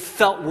that they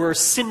felt were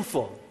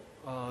sinful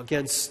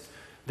against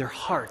their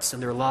hearts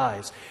and their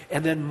lives.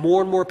 And then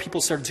more and more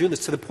people started doing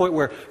this to the point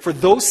where for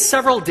those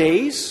several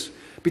days,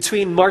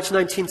 between March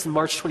 19th and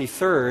March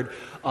 23rd,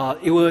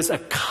 it was a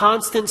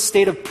constant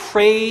state of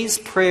praise,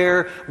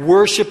 prayer,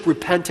 worship,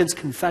 repentance,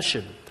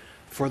 confession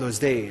for those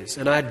days.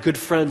 And I had good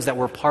friends that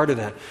were part of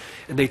that.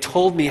 And they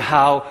told me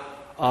how,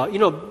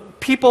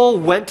 people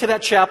went to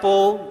that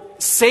chapel,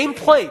 same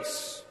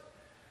place,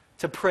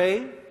 to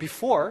pray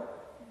before.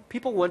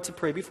 People went to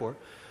pray before.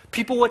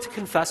 People went to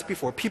confess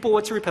before. People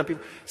went to repent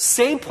before.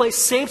 Same place,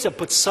 same stuff,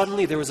 but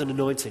suddenly there was an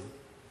anointing.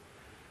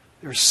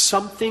 There was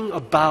something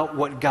about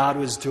what God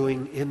was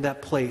doing in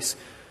that place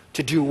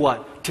to do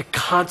what? To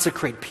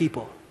consecrate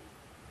people.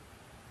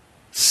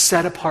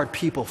 Set apart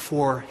people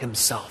for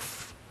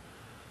Himself.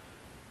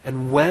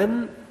 And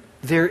when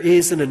there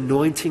is an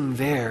anointing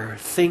there,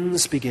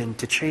 things begin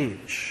to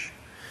change.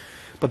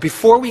 But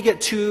before we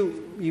get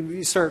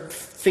you start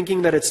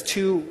thinking that it's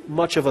too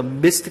much of a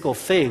mystical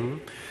thing,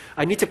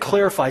 I need to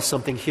clarify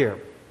something here.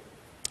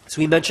 As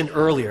we mentioned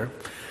earlier,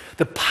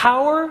 the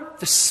power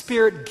the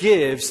Spirit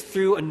gives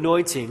through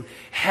anointing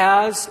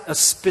has a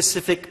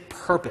specific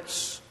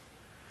purpose.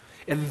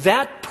 And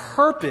that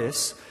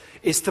purpose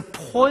is to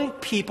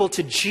point people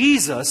to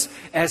Jesus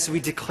as we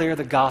declare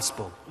the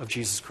gospel of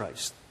Jesus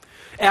Christ.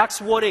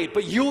 Acts 1:8,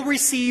 but you'll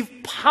receive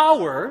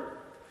power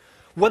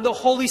when the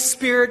Holy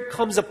Spirit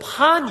comes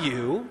upon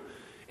you,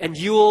 and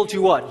you'll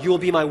do what? You'll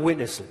be my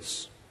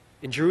witnesses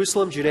in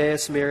Jerusalem, Judea,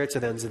 Samaria, to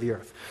the ends of the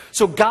earth.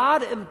 So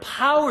God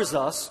empowers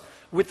us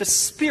with the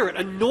Spirit,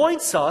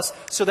 anoints us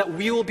so that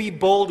we will be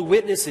bold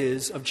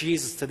witnesses of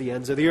Jesus to the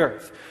ends of the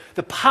earth.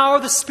 The power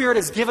the Spirit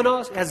has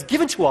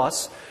given to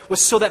us was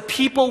so that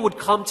people would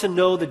come to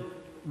know the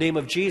name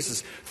of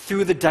Jesus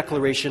through the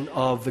declaration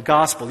of the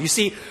gospel. You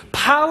see,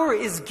 power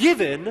is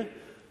given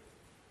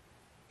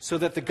so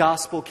that the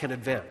gospel can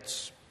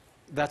advance.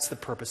 That's the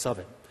purpose of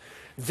it.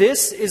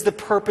 This is the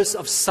purpose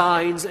of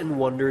signs and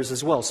wonders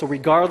as well. So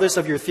regardless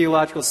of your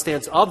theological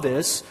stance of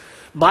this,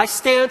 my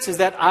stance is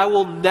that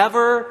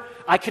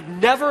I could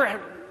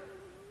never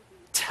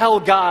tell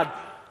God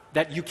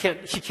that He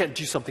can't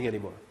do something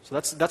anymore.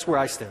 So that's where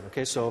I stand.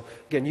 Okay, so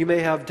again, you may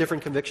have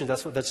different convictions.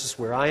 That's just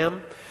where I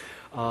am.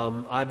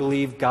 I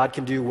believe God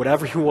can do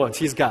whatever He wants.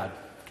 He's God.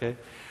 Okay,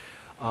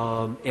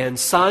 and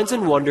signs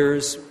and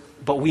wonders,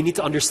 but we need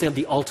to understand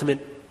the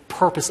ultimate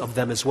purpose of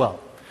them as well.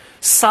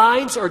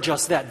 Signs are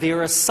just that. They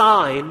are a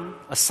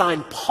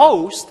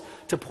signpost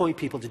to point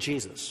people to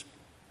Jesus.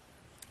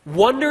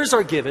 Wonders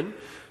are given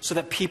so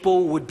that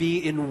people would be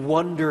in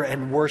wonder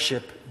and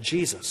worship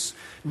Jesus.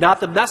 Not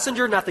the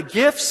messenger, not the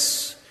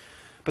gifts,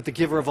 but the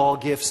giver of all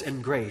gifts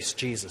and grace,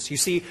 Jesus. You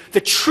see,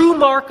 the true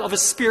mark of a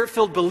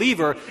Spirit-filled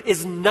believer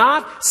is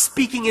not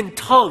speaking in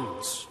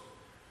tongues,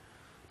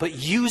 but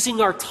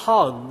using our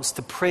tongues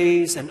to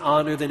praise and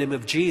honor the name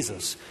of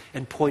Jesus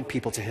and point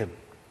people to Him.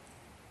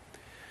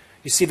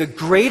 You see, the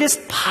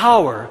greatest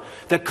power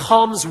that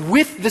comes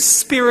with the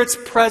Spirit's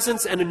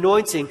presence and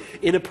anointing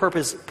in a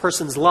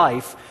person's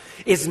life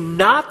is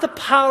not the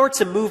power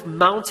to move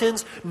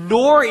mountains,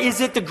 nor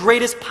is it the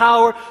greatest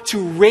power to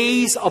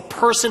raise a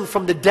person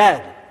from the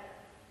dead.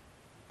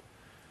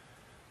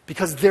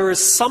 Because there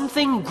is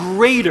something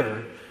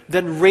greater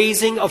than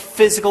raising a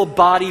physical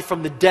body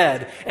from the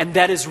dead, and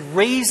that is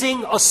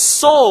raising a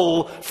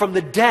soul from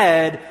the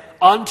dead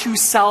unto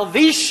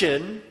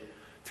salvation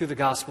through the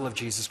gospel of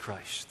Jesus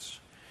Christ.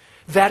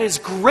 That is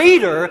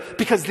greater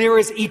because there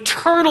is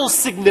eternal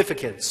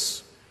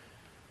significance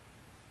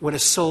when a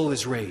soul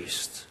is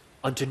raised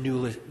unto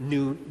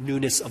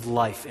newness of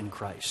life in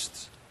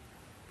Christ.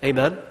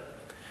 Amen?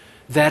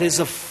 That is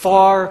a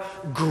far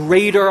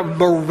greater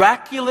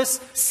miraculous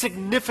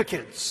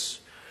significance.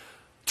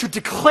 To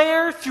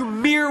declare through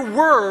mere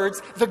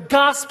words the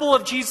gospel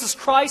of Jesus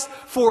Christ,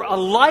 for a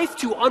life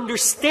to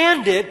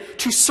understand it,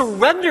 to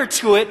surrender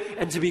to it,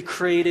 and to be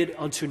created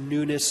unto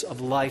newness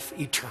of life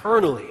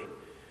eternally.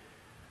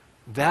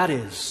 That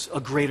is a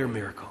greater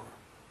miracle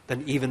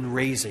than even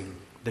raising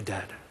the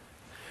dead.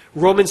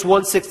 Romans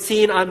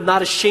 1:16, I'm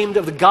not ashamed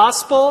of the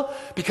gospel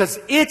because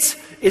it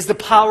is the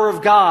power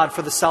of God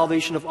for the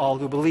salvation of all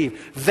who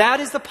believe. That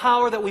is the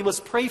power that we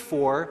must pray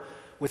for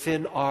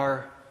within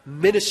our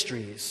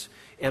ministries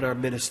and our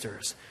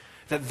ministers.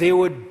 That they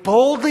would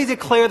boldly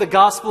declare the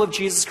gospel of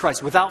Jesus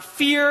Christ without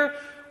fear,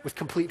 with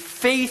complete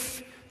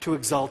faith, to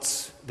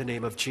exalt the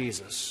name of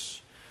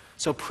Jesus.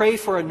 So pray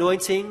for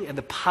anointing and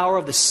the power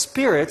of the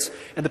Spirit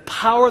and the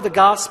power of the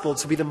gospel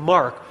to be the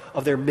mark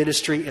of their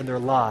ministry and their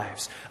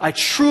lives. I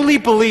truly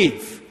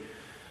believe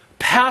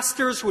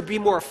pastors would be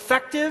more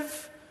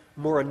effective,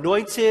 more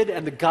anointed,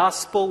 and the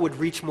gospel would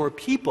reach more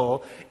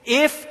people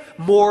if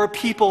more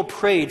people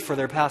prayed for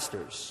their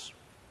pastors.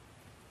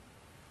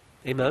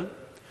 Amen?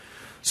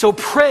 So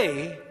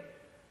pray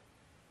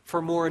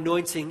for more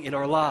anointing in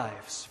our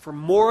lives, for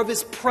more of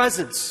His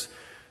presence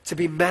to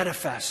be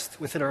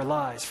manifest within our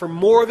lives, for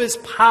more of His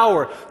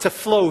power to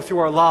flow through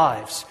our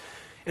lives,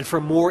 and for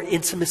more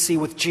intimacy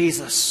with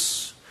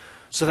Jesus,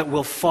 so that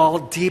we'll fall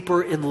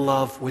deeper in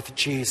love with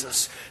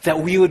Jesus, that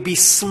we would be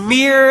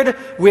smeared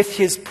with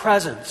His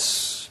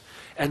presence,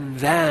 and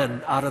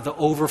then out of the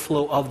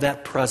overflow of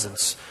that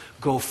presence,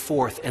 go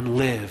forth and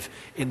live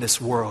in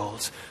this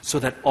world, so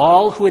that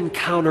all who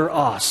encounter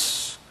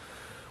us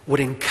would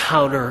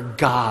encounter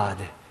God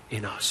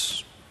in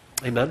us.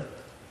 Amen?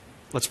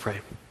 Let's pray.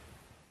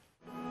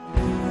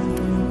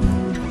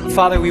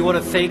 Father, we want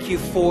to thank you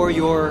for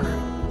your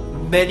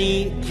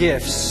many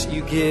gifts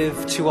you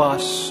give to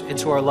us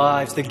into our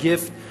lives. The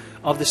gift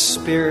of the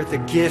Spirit, the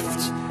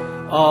gift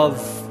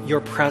of your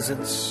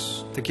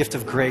presence, the gift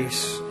of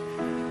grace.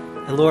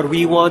 And Lord,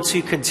 we want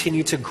to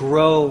continue to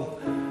grow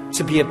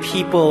to be a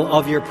people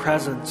of your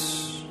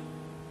presence.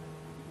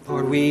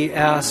 Lord, we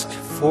ask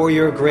for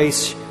your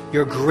grace,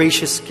 your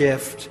gracious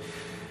gift,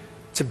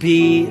 to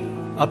be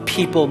a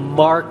people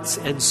marked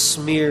and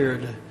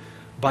smeared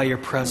by your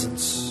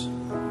presence,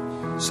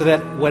 so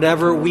that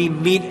whenever we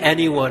meet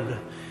anyone,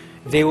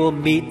 they will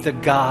meet the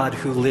God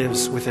who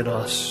lives within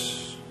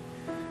us.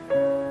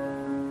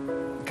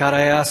 God,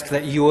 I ask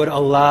that you would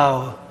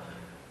allow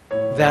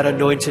that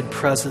anointed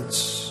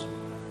presence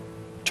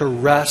to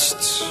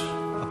rest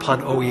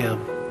upon OEM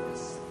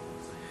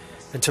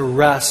and to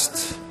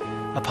rest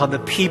upon the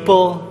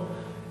people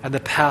and the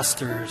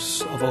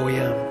pastors of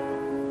OEM.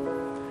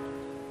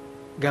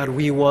 God,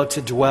 we want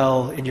to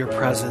dwell in your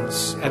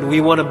presence, and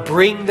we want to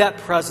bring that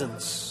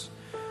presence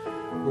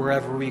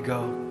wherever we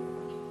go.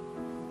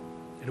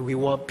 And we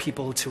want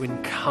people to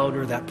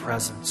encounter that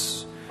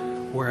presence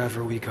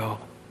wherever we go.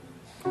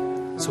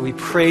 So we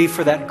pray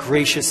for that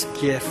gracious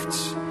gift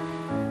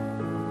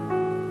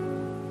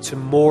to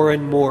more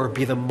and more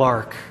be the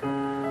mark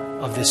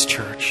of this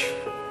church.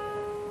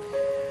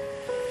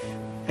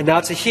 And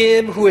now to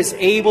Him who is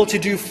able to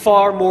do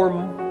far more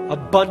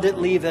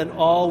abundantly than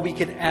all we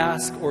could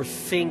ask or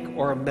think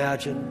or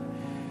imagine,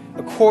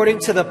 according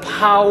to the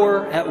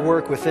power at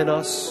work within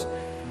us,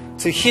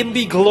 to Him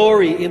be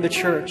glory in the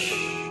church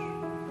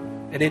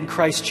and in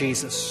Christ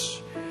Jesus,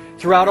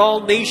 throughout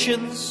all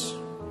nations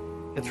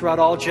and throughout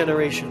all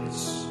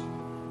generations.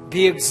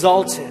 Be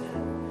exalted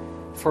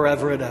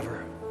forever and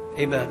ever.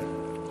 Amen.